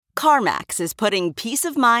CarMax is putting peace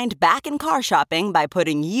of mind back in car shopping by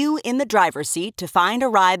putting you in the driver's seat to find a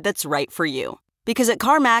ride that's right for you. Because at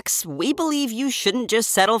CarMax, we believe you shouldn't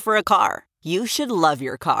just settle for a car. You should love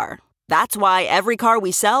your car. That's why every car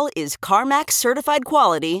we sell is CarMax certified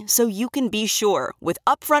quality, so you can be sure with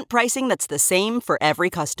upfront pricing that's the same for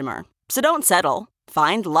every customer. So don't settle.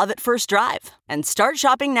 Find love at first drive and start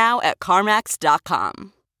shopping now at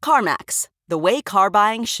CarMax.com. CarMax, the way car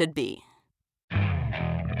buying should be.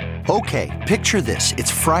 Okay, picture this.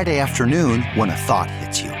 It's Friday afternoon when a thought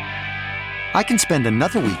hits you. I can spend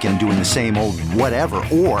another weekend doing the same old whatever,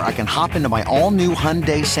 or I can hop into my all-new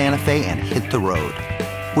Hyundai Santa Fe and hit the road.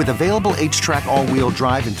 With available H-Track all-wheel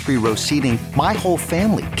drive and 3-row seating, my whole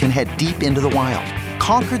family can head deep into the wild.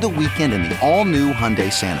 Conquer the weekend in the all-new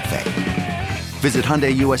Hyundai Santa Fe. Visit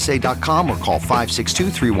HyundaiUSA.com or call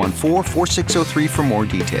 562-314-4603 for more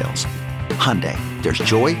details. Hyundai, there's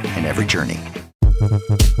joy in every journey.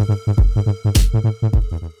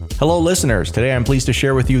 Hello, listeners. Today I'm pleased to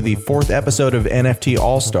share with you the 4th episode of NFT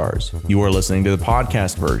All-Stars. You are listening to the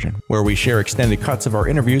podcast version, where we share extended cuts of our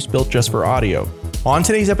interviews built just for audio. On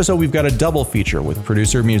today's episode, we've got a double feature with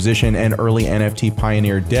producer, musician, and early NFT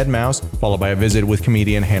pioneer deadmau5, followed by a visit with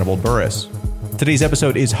comedian Hannibal Buress. Today's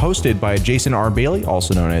episode is hosted by Jason R. Bailey,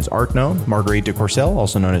 also known as Art Gnome, Marguerite de Courcelles,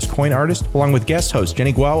 also known as Coin Artist, along with guest host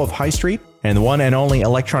Jenny Guo of High Street, and the one and only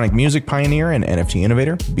electronic music pioneer and NFT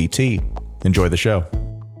innovator, BT. Enjoy the show.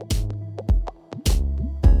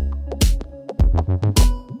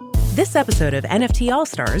 This episode of NFT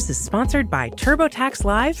All-Stars is sponsored by TurboTax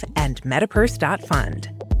Live and MetaPurse.fund.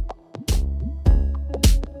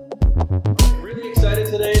 Really excited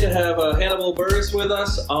today to have Hannibal Buress with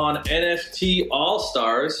us on NFT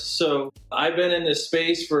All-Stars. So I've been in this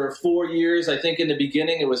space for 4 years. I think in the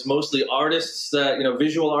beginning it was mostly artists that,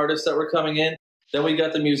 visual artists that were coming in. Then we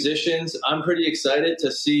got the musicians. I'm pretty excited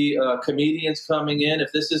to see comedians coming in.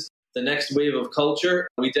 If this is the next wave of culture,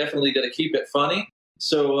 we definitely got to keep it funny.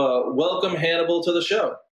 So welcome, Hannibal, to the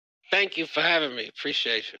show. Thank you for having me.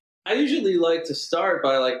 Appreciate you. I usually like to start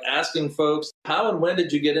by asking folks, how and when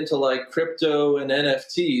did you get into crypto and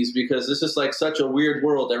NFTs? Because this is such a weird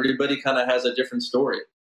world. Everybody kind of has a different story.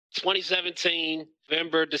 2017,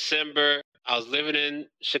 November, December, I was living in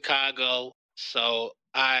Chicago. So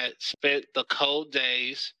I spent the cold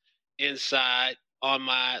days inside on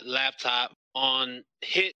my laptop on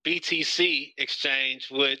Hit BTC exchange,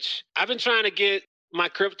 which I've been trying to get my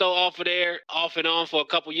crypto off of there off and on for a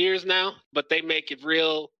couple years now, but they make it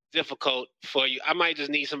real difficult for you. I might just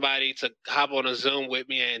need somebody to hop on a Zoom with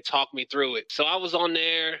me and talk me through it. So I was on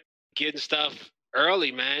there getting stuff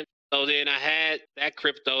early, man. So then I had that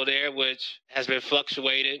crypto there, which has been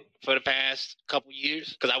fluctuating for the past couple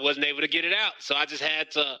years because I wasn't able to get it out. So I just had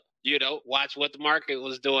to, watch what the market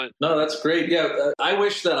was doing. No, that's great. Yeah, I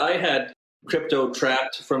wish that I had crypto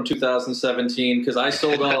trapped from 2017 because I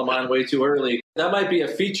sold all of mine way too early. That might be a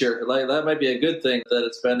feature. That might be a good thing that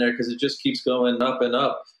it's been there because it just keeps going up and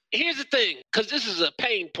up. Here's the thing, because this is a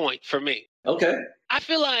pain point for me. Okay. I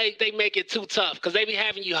feel like they make it too tough because they be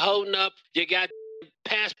having you holding up your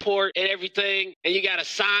passport and everything, and you got to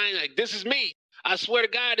sign this is me. I swear to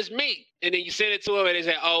God, it's me. And then you send it to them and they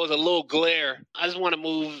say, oh, it's a little glare. I just want to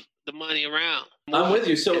move the money around. I'm with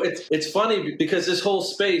you. So it's funny because this whole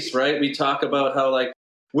space, right? We talk about how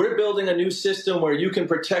we're building a new system where you can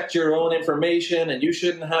protect your own information and you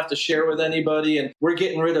shouldn't have to share with anybody. And we're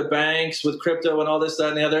getting rid of banks with crypto and all this, that,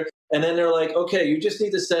 and the other. And then they're like, okay, you just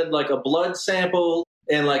need to send a blood sample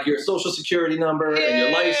and your social security number and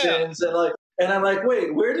your license and I'm like,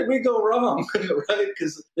 wait, where did we go wrong? Right?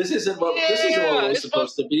 Because this isn't what it was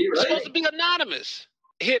supposed to be, right? It's supposed to be anonymous.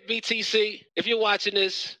 Hit BTC. If you're watching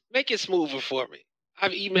this, make it smoother for me.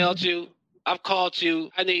 I've emailed you. I've called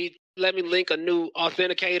you. Let me link a new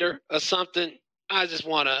authenticator or something. I just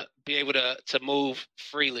want to be able to move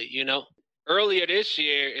freely, Earlier this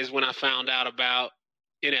year is when I found out about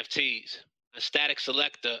NFTs. Static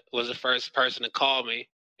Selector was the first person to call me.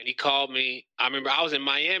 And he called me. I remember I was in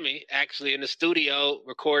Miami, actually in the studio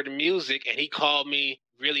recording music. And he called me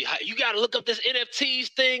really high. You got to look up this NFTs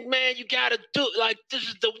thing, man. You got to do this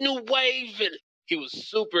is the new wave. And he was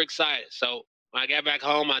super excited. So when I got back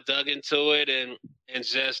home, I dug into it and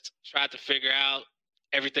just tried to figure out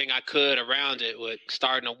everything I could around it with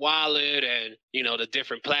starting a wallet and, the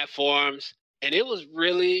different platforms. And it was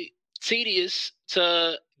really tedious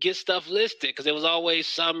to get stuff listed because there was always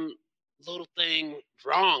some little thing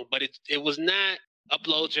wrong, but it was not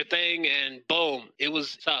upload your thing and boom, it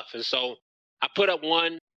was tough. And so I put up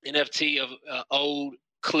one NFT of old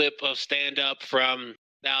clip of stand-up from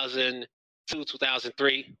 2002,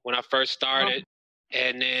 2003 when I first started.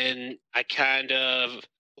 And then I kind of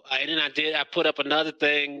And then I put up another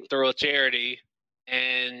thing through a charity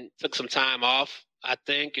and took some time off, I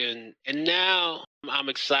think. And now I'm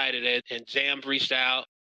excited. And Jam reached out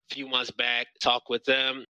a few months back, talked with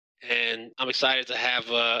them. And I'm excited to have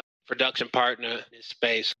a production partner in this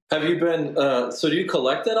space. Have you been, so do you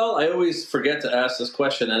collect at all? I always forget to ask this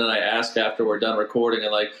question, and then I ask after we're done recording,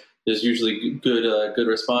 and like, there's usually good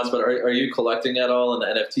response, but are you collecting at all in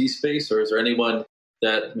the NFT space, or is there anyone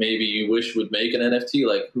that maybe you wish would make an NFT?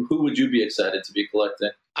 Like, who would you be excited to be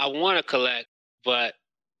collecting? I want to collect, but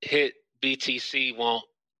Hit BTC won't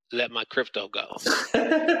let my crypto go.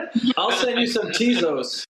 I'll send you some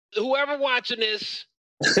Tezos. Whoever watching this,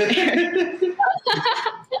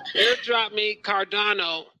 airdrop me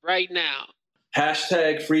Cardano right now.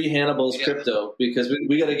 Hashtag free Hannibal's crypto, because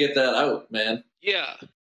we got to get that out, man. Yeah.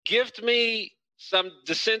 Gift me some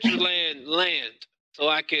Decentraland land so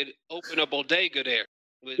I could open a bodega there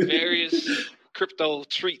with various crypto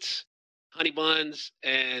treats, honey buns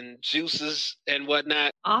and juices and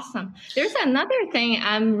whatnot. Awesome. There's another thing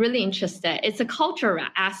I'm really interested. It's a cultural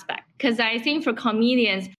aspect, because I think for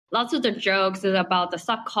comedians, lots of the jokes is about the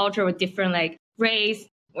subculture with different like race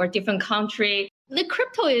or different country. The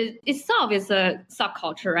crypto itself is a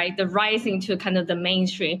subculture, right? The rising to kind of the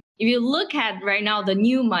mainstream. If you look at right now, the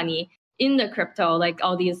new money in the crypto, like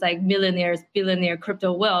all these like millionaires, billionaire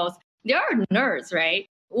crypto whales, they are nerds, right?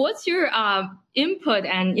 What's your input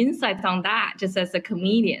and insights on that, just as a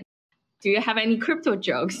comedian? Do you have any crypto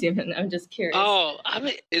jokes even? I'm just curious. Oh, I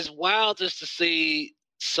mean, it's wild just to see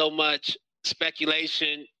so much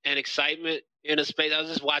speculation and excitement in a space. I was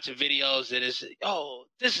just watching videos that is,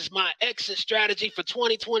 this is my exit strategy for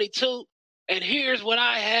 2022, and here's what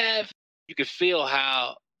I have. You can feel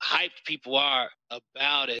how hyped people are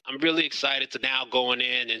about it. I'm really excited to now going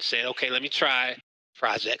in and say, okay, let me try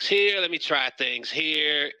projects here, let me try things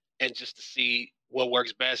here, and just to see what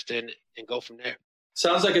works best and go from there.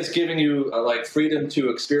 Sounds like it's giving you like freedom to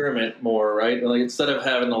experiment more, right? Like instead of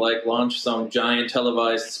having to like launch some giant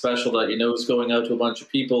televised special that you know is going out to a bunch of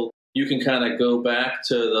people, you can kind of go back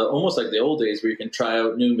to the almost like the old days where you can try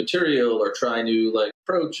out new material or try new like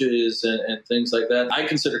approaches and things like that. I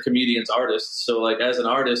consider comedians artists. So like as an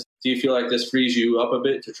artist, do you feel like this frees you up a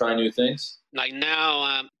bit to try new things? Like now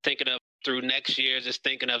I'm thinking of through next year, just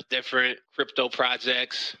thinking of different crypto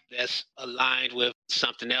projects that's aligned with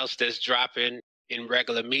something else that's dropping in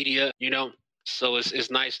regular media, you know? So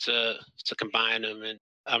it's nice to combine them, and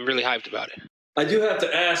I'm really hyped about it. I do have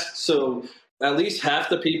to ask, so at least half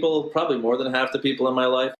the people, probably more than half the people in my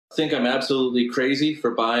life, think I'm absolutely crazy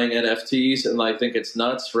for buying NFTs and like think it's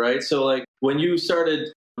nuts, right? So like when you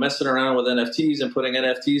started messing around with NFTs and putting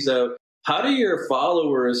NFTs out, how do your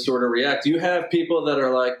followers sort of react? Do you have people that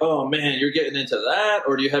are like, oh man, you're getting into that?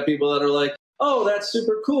 Or do you have people that are like, oh, that's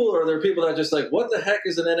super cool? Or are there people that are just like, what the heck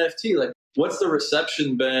is an NFT? Like, what's the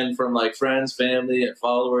reception been from like friends, family, and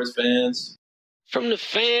followers, fans? From the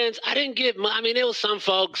fans, I didn't get much. I mean, there was some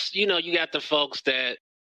folks, you know, you got the folks that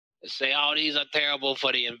say, oh, these are terrible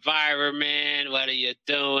for the environment. What are you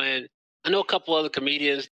doing? I know a couple other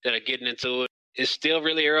comedians that are getting into it. It's still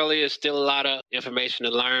really early. It's still a lot of information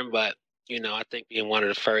to learn, but you know, I think being one of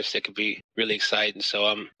the first, it could be really exciting. So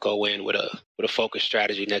I'm go in with a focused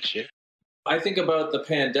strategy next year. I think about the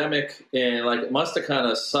pandemic, and like it must have kind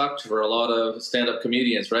of sucked for a lot of stand-up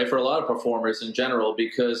comedians, right? For a lot of performers in general,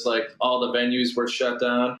 because like all the venues were shut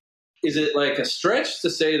down. Is it like a stretch to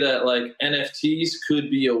say that like NFTs could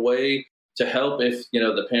be a way to help if, you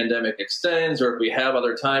know, the pandemic extends, or if we have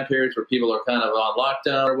other time periods where people are kind of on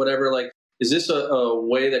lockdown or whatever? Like, is this a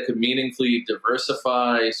way that could meaningfully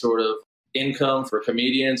diversify sort of income for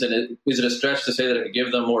comedians? And is it a stretch to say that it could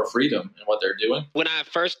give them more freedom in what they're doing? When I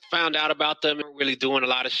first found out about them, they weren't really doing a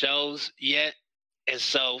lot of shows yet. And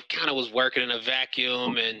so kind of was working in a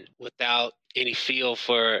vacuum and without any feel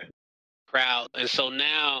for crowd. And so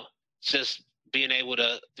now just being able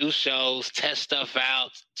to do shows, test stuff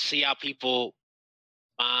out, see how people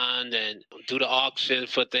bond and do the auction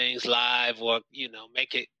for things live, or, you know,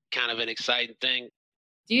 make it kind of an exciting thing.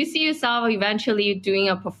 Do you see yourself eventually doing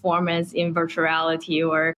a performance in virtual reality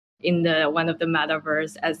or in one of the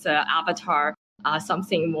metaverse as an avatar,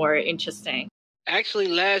 something more interesting? Actually,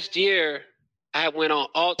 last year, I went on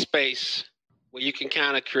AltSpace, where you can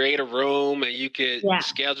kind of create a room and you could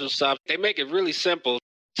schedule stuff. They make it really simple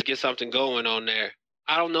to get something going on there.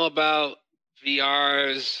 I don't know about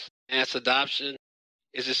VR's mass adoption.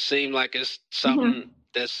 It just seemed like it's something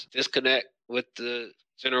that's disconnect with the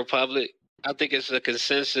general public. I think it's a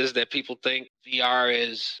consensus that people think VR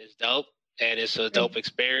is dope and it's a dope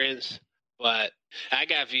experience. But I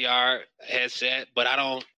got VR headset, but I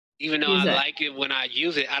don't, even though I like it when I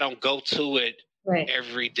use it, I don't go to it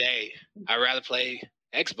every day. I'd rather play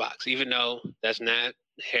Xbox, even though that's not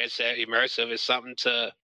headset immersive. It's something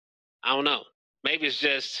to, I don't know. Maybe it's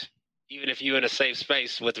just, even if you're in a safe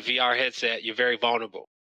space with the VR headset, you're very vulnerable.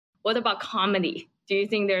 What about comedy? Do you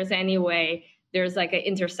think there's any way there's like an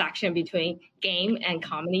intersection between game and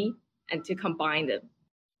comedy and to combine them?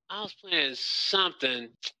 I was playing something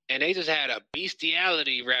and they just had a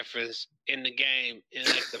bestiality reference in the game in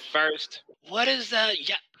like the first, what is that?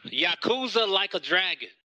 Yakuza Like a Dragon.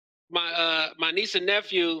 My niece and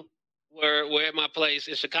nephew were at my place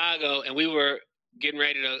in Chicago and we were getting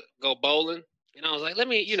ready to go bowling. And I was like,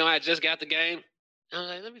 I just got the game. I was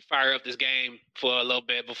like, let me fire up this game for a little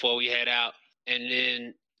bit before we head out. And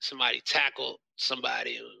then somebody tackled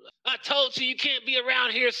somebody. I told you can't be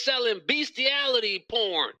around here selling bestiality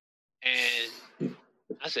porn. And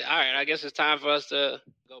I said, all right, I guess it's time for us to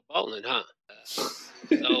go bowling, huh?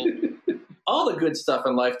 So all the good stuff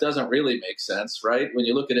in life doesn't really make sense, right? When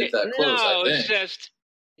you look at it that close, I think. It's just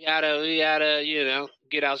we gotta,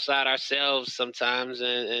 get outside ourselves sometimes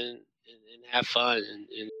and have fun,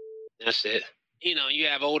 and that's it. You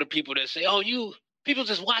have older people that say, "Oh, people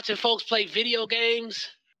just watching folks play video games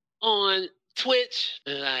on Twitch."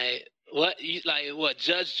 And like, what?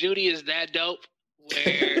 Judge Judy is that dope?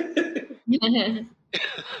 Where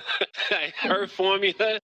like, her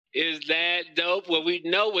formula is that dope? Well, we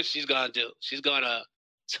know what she's gonna do. She's gonna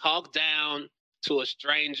talk down to a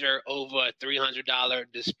stranger over a $300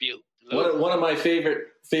 dispute. One of my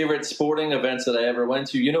favorite sporting events that I ever went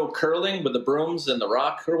to, curling with the brooms and the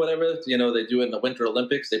rock or whatever, they do in the Winter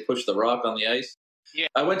Olympics. They push the rock on the ice. Yeah.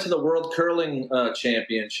 I went to the World Curling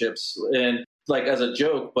Championships and like as a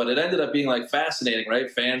joke, but it ended up being like fascinating, right?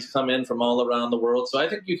 Fans come in from all around the world. So I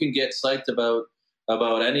think you can get psyched about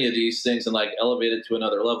any of these things and like elevate it to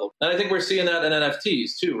another level. And I think we're seeing that in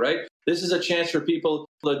NFTs too, right? This is a chance for people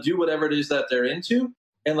to do whatever it is that they're into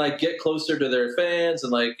and like get closer to their fans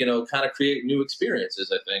and like, kind of create new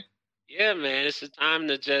experiences, I think. Yeah, man, it's a time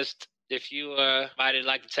to just, if you might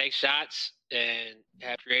like to take shots and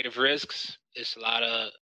have creative risks, it's a lot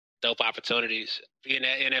of dope opportunities. Being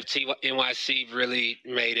at NFT NYC really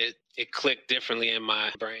made it click differently in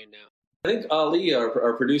my brain now. I think Ali,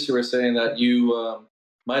 our producer, was saying that you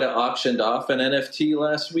might have auctioned off an NFT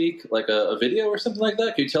last week, like a video or something like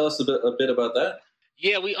that. Can you tell us a bit about that?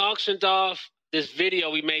 Yeah, we auctioned off this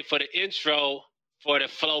video we made for the intro for the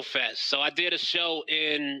Flow Fest. So I did a show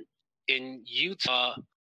in Utah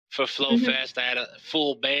for Flow Fest. I had a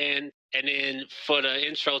full band. And then for the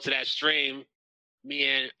intro to that stream, me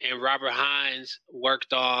and Robert Hines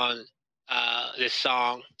worked on this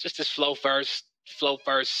song, just this Flow First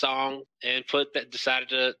song, and decided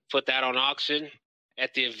to put that on auction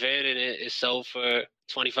at the event, and it sold for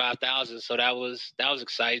 $25,000. So that was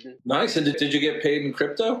exciting. Nice. And did you get paid in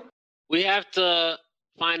crypto? We have to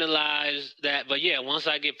finalize that, but yeah, once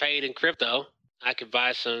I get paid in crypto, I could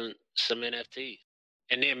buy some NFTs,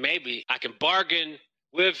 and then maybe I can bargain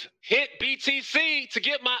with Hit BTC to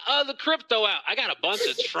get my other crypto out. I got a bunch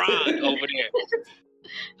of Tron over there.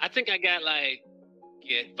 I think I got like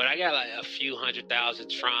a few 100,000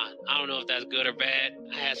 Tron. I don't know if that's good or bad.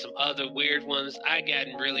 I had some other weird ones. I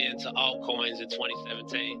gotten really into altcoins in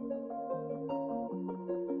 2017.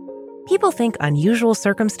 People think unusual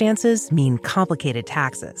circumstances mean complicated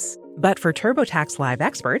taxes. But for TurboTax Live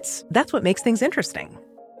experts, that's what makes things interesting.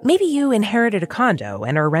 Maybe you inherited a condo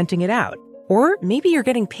and are renting it out. Or maybe you're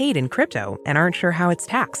getting paid in crypto and aren't sure how it's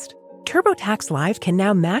taxed. TurboTax Live can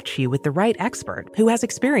now match you with the right expert who has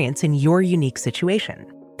experience in your unique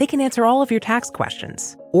situation. They can answer all of your tax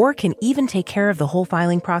questions, or can even take care of the whole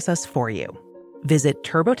filing process for you. Visit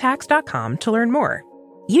TurboTax.com to learn more.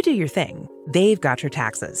 You do your thing. They've got your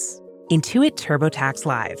taxes. Intuit TurboTax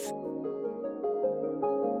Live.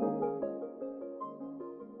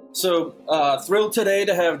 So thrilled today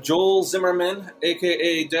to have Joel Zimmerman,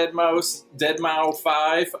 a.k.a. Deadmau5,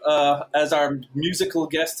 as our musical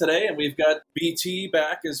guest today. And we've got BT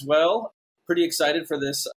back as well. Pretty excited for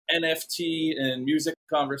this NFT and music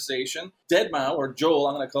conversation. Deadmau, or Joel,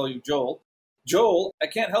 I'm going to call you Joel. Joel, I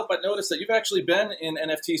can't help but notice that you've actually been in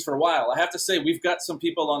NFTs for a while. I have to say, we've got some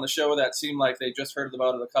people on the show that seem like they just heard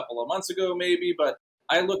about it a couple of months ago, maybe. But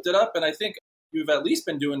I looked it up, and I think you've at least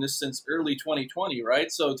been doing this since early 2020,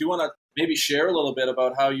 right? So do you want to maybe share a little bit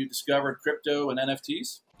about how you discovered crypto and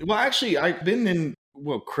NFTs? Well, actually, I've been in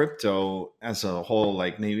crypto as a whole,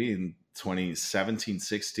 like maybe in 2017,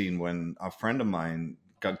 16, when a friend of mine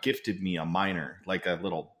gifted me a miner, like a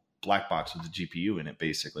little black box with a GPU in it,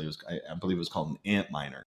 basically. It was, I believe it was called an Ant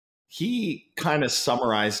miner. He kind of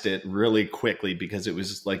summarized it really quickly because it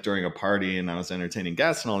was like during a party and I was entertaining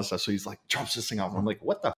guests and all this stuff. So he's like, drops this thing off. And I'm like,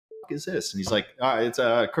 what the fuck is this? And he's like, it's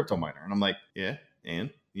a crypto miner. And I'm like, yeah, and?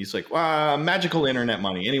 He's like, magical internet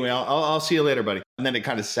money. Anyway, I'll see you later, buddy. And then it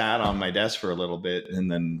kind of sat on my desk for a little bit. And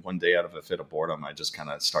then one day, out of a fit of boredom, I just kind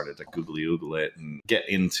of started to googly oogle it and get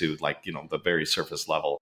into the very surface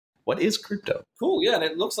level. What is crypto? Cool. Yeah. And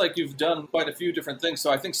it looks like you've done quite a few different things.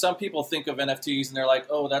 So I think some people think of NFTs and they're like,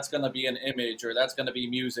 oh, that's going to be an image or that's going to be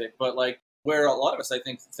music. But where a lot of us, I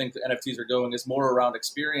think the NFTs are going is more around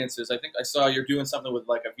experiences. I think I saw you're doing something with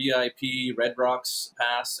like a VIP Red Rocks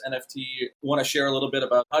Pass NFT. Want to share a little bit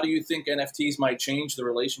about how do you think NFTs might change the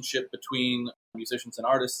relationship between musicians and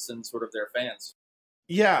artists and sort of their fans?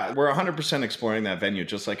 Yeah, we're 100% exploring that venue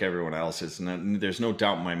just like everyone else is. And there's no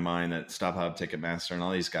doubt in my mind that StubHub, Ticketmaster, and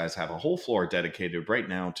all these guys have a whole floor dedicated right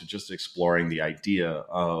now to just exploring the idea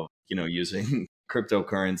of, using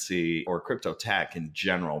cryptocurrency or crypto tech in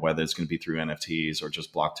general, whether it's going to be through NFTs or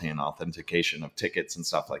just blockchain authentication of tickets and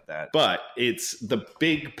stuff like that. But the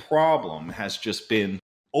big problem has just been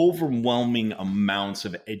overwhelming amounts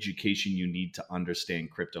of education you need to understand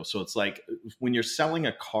crypto. So it's like when you're selling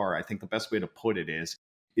a car, I think the best way to put it is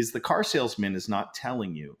the car salesman is not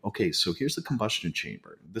telling you, okay, so here's the combustion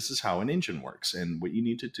chamber. This is how an engine works. And what you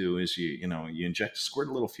need to do is you squirt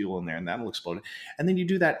a little fuel in there and that'll explode it. And then you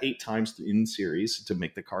do that 8 times in series to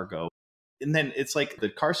make the car go. And then it's like the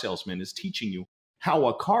car salesman is teaching you how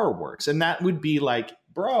a car works. And that would be like,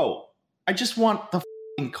 bro, I just want the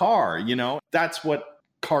car, That's what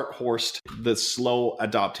cart horsed the slow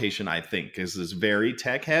adaptation, I think, is very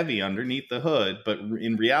tech heavy underneath the hood, but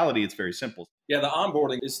in reality it's very simple. Yeah, the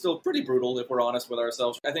onboarding is still pretty brutal if we're honest with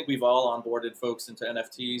ourselves. I think we've all onboarded folks into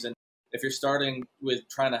NFTs, and if you're starting with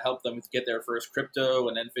trying to help them get their first crypto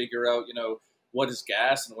and then figure out what is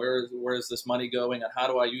gas and where is this money going and how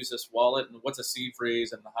do I use this wallet and what's a seed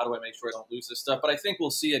phrase and how do I make sure I don't lose this stuff, but I think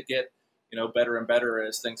we'll see it get better and better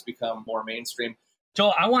as things become more mainstream.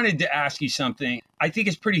 Joel, I wanted to ask you something. I think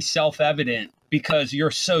it's pretty self-evident because you're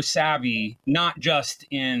so savvy, not just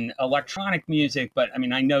in electronic music, but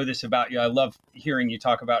I know this about you. I love hearing you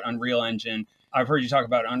talk about Unreal Engine. I've heard you talk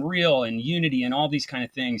about Unreal and Unity and all these kind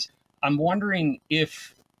of things. I'm wondering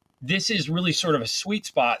if this is really sort of a sweet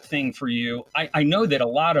spot thing for you. I know that a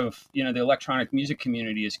lot of, the electronic music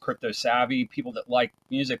community is crypto savvy. People that like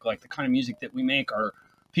music, like the kind of music that we make, are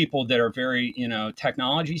people that are very,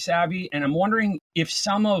 technology savvy. And I'm wondering if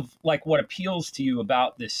some of what appeals to you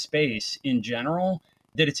about this space in general,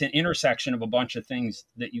 that it's an intersection of a bunch of things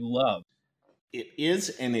that you love. It is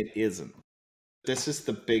and it isn't. This is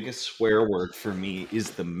the biggest swear word for me,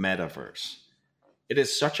 is the metaverse. It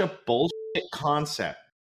is such a bullshit concept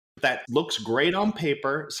that looks great on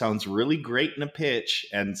paper, sounds really great in a pitch,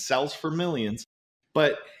 and sells for millions,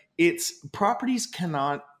 but its properties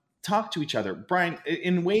cannot talk to each other. Brian,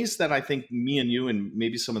 in ways that I think me and you and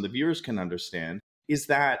maybe some of the viewers can understand, is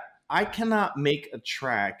that I cannot make a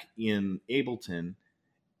track in Ableton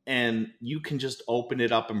and you can just open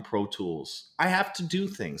it up in Pro Tools. I have to do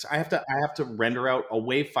things. I have to render out a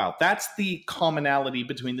WAV file. That's the commonality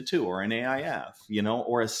between the two, or an AIF,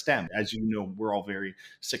 or a stem, as we're all very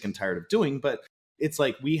sick and tired of doing. But it's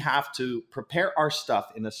like we have to prepare our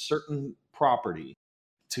stuff in a certain property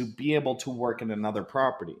to be able to work in another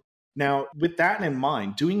property. Now, with that in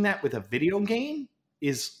mind, doing that with a video game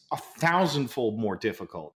is 1,000-fold more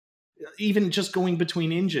difficult. Even just going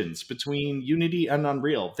between engines, between Unity and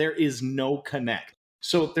Unreal, there is no connect.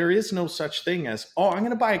 So there is no such thing as, I'm going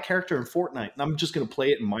to buy a character in Fortnite and I'm just going to play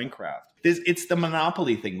it in Minecraft. It's the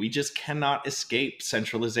monopoly thing. We just cannot escape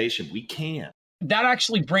centralization. We can't. That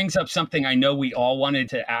actually brings up something I know we all wanted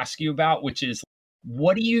to ask you about, which is,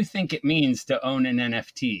 what do you think it means to own an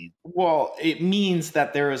NFT? Well, it means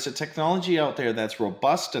that there is a technology out there that's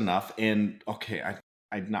robust enough and, okay,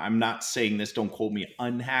 I'm not saying this, don't quote me,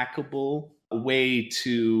 unhackable way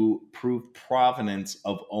to prove provenance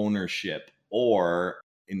of ownership, or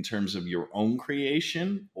in terms of your own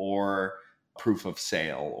creation, or proof of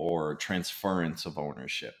sale or transference of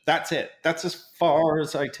ownership. That's it. That's as far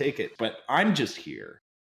as I take it. But I'm just here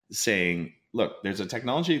saying, look, there's a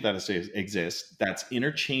technology that exists that's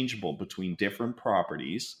interchangeable between different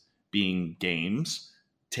properties, being games,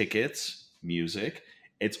 tickets, music.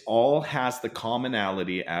 It all has the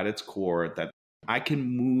commonality at its core that I can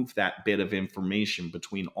move that bit of information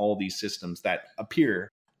between all these systems that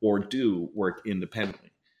appear or do work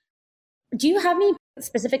independently. Do you have any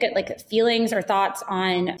specific feelings or thoughts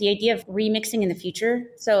on the idea of remixing in the future?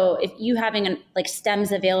 So if you having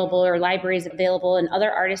stems available or libraries available and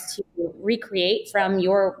other artists to recreate from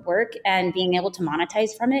your work and being able to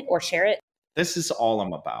monetize from it or share it? This is all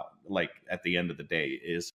I'm about. At the end of the day,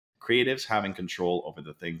 is creatives having control over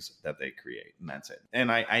the things that they create, and that's it. And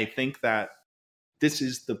I think that this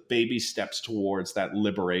is the baby steps towards that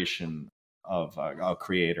liberation of a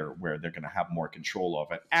creator where they're going to have more control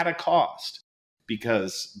of it at a cost.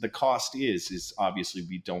 Because the cost is obviously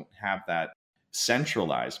we don't have that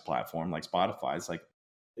centralized platform like Spotify. It's like,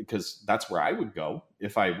 because that's where I would go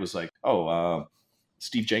if I was like,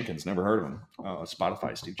 Steve Jenkins, never heard of him.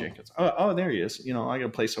 Spotify, Steve Jenkins. Oh, there he is. I got to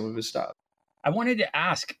play some of his stuff. I wanted to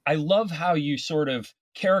ask, I love how you sort of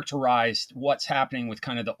characterized what's happening with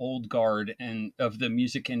kind of the old guard and of the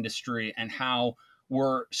music industry and how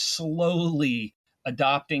we're slowly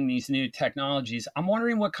adopting these new technologies. I'm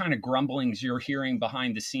wondering what kind of grumblings you're hearing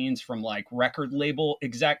behind the scenes from like record label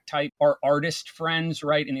exec type or artist friends,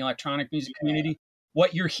 right, in the electronic music community.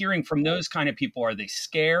 What you're hearing from those kind of people, are they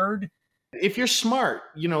scared? If you're smart,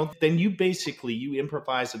 then you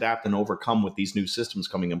improvise, adapt, and overcome with these new systems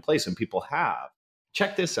coming in place, and people have.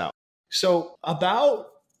 Check this out. So about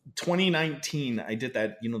 2019, I did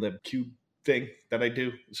that, the cube thing that I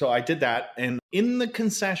do. So I did that, and in the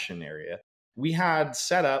concession area, we had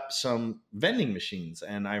set up some vending machines.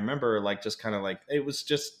 And I remember it was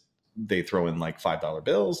just, they throw in like $5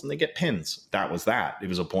 bills and they get pins. That was that. It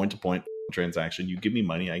was a point-to-point transaction. You give me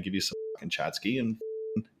money, I give you some fucking Chatsky, and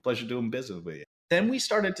pleasure doing business with you. Then we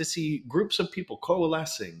started to see groups of people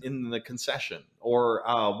coalescing in the concession or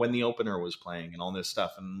when the opener was playing and all this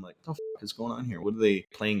stuff. And I'm like, what the fuck is going on here? What are they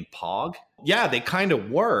playing, Pog? Yeah, they kind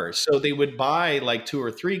of were. So they would buy like 2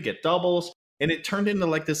 or 3, get doubles. And it turned into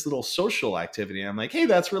like this little social activity. I'm like, hey,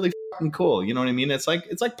 that's really fucking cool. You know what I mean? It's like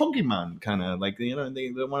Pokemon, kind of like, they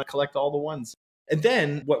want to collect all the ones. And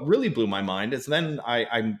then what really blew my mind is then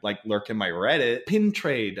I'm like lurking my Reddit, pin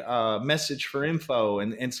trade, message for info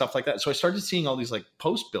and stuff like that. So I started seeing all these like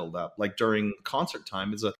posts build up like during concert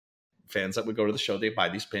time. As fans that would go to the show, they buy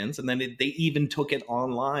these pins, and then they even took it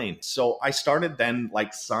online. So I started then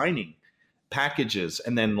like signing packages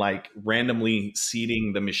and then like randomly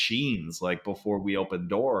seating the machines like before we opened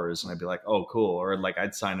doors, and I'd be like, oh cool, or like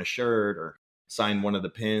I'd sign a shirt or sign one of the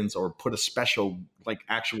pins or put a special like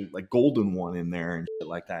actual like golden one in there and shit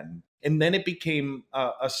like that. And then it became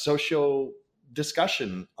a social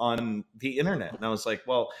discussion on the internet, and I was like,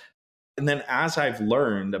 well, and then as I've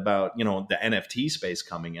learned about the NFT space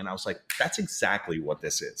coming in, I was like, that's exactly what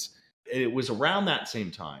this is. It was around that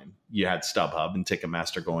same time you had StubHub and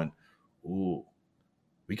Ticketmaster going, ooh,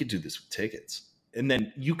 we could do this with tickets. And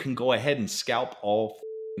then you can go ahead and scalp all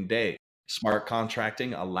day. Smart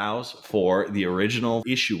contracting allows for the original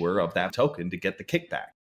issuer of that token to get the kickback.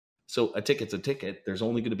 So a ticket's a ticket. There's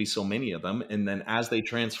only going to be so many of them. And then as they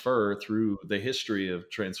transfer through the history of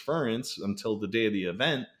transference until the day of the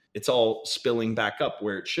event, it's all spilling back up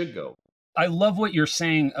where it should go. I love what you're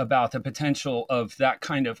saying about the potential of that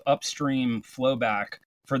kind of upstream flow back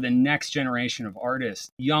for the next generation of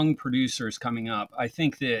artists, young producers coming up. I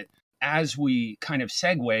think that as we kind of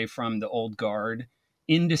segue from the old guard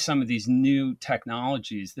into some of these new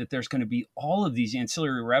technologies, that there's going to be all of these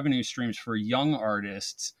ancillary revenue streams for young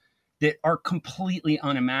artists that are completely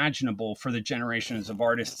unimaginable for the generations of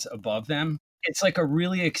artists above them. It's like a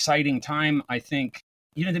really exciting time. I think,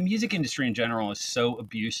 the music industry in general is so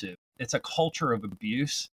abusive. It's a culture of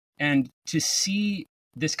abuse. And to see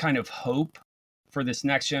this kind of hope for this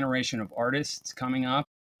next generation of artists coming up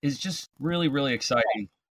is just really, really exciting.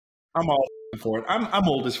 I'm all for it. I'm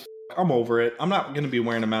old as I'm over it. I'm not going to be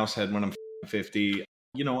wearing a mouse head when I'm 50.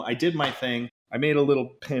 I did my thing. I made a little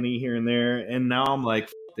penny here and there. And now I'm like,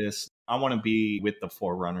 this. I want to be with the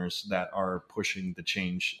forerunners that are pushing the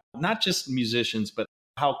change. Not just musicians, but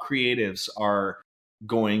how creatives are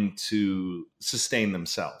going to sustain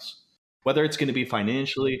themselves. Whether it's going to be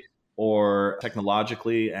financially or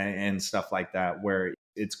technologically and stuff like that, where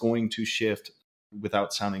it's going to shift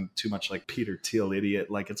without sounding too much like Peter Thiel idiot.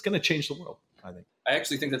 Like, it's going to change the world, I think. I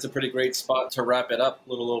actually think that's a pretty great spot to wrap it up a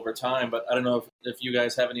little over time, but I don't know if you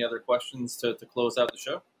guys have any other questions to close out the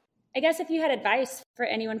show. I guess if you had advice for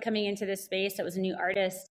anyone coming into this space that was a new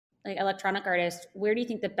artist, like electronic artist, where do you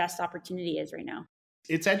think the best opportunity is right now?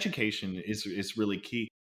 It's education is really key.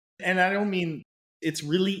 And I don't mean it's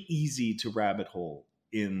really easy to rabbit hole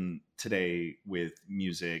in today with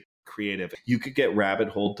music, creative. You could get rabbit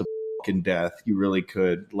hole to fucking death. You really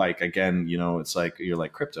could. Like, again, it's like, you're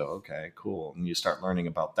like, crypto. Okay, cool. And you start learning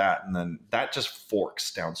about that. And then that just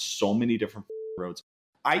forks down so many different roads.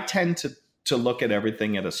 I tend to look at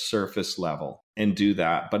everything at a surface level and do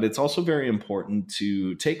that. But it's also very important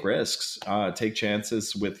to take risks, take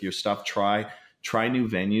chances with your stuff, try new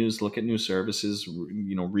venues, look at new services,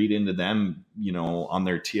 read into them, on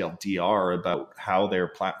their TLDR about how their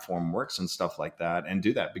platform works and stuff like that, and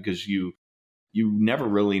do that, because you never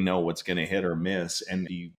really know what's going to hit or miss. And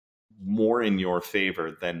more in your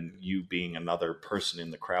favor than you being another person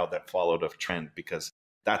in the crowd that followed a trend, because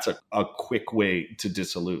that's a quick way to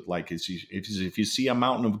dissolute. Like if you see a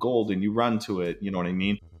mountain of gold and you run to it, you know what I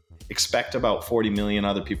mean? Expect about 40 million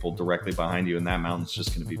other people directly behind you, and that mountain's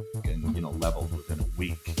just going to be, leveled within a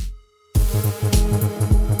week.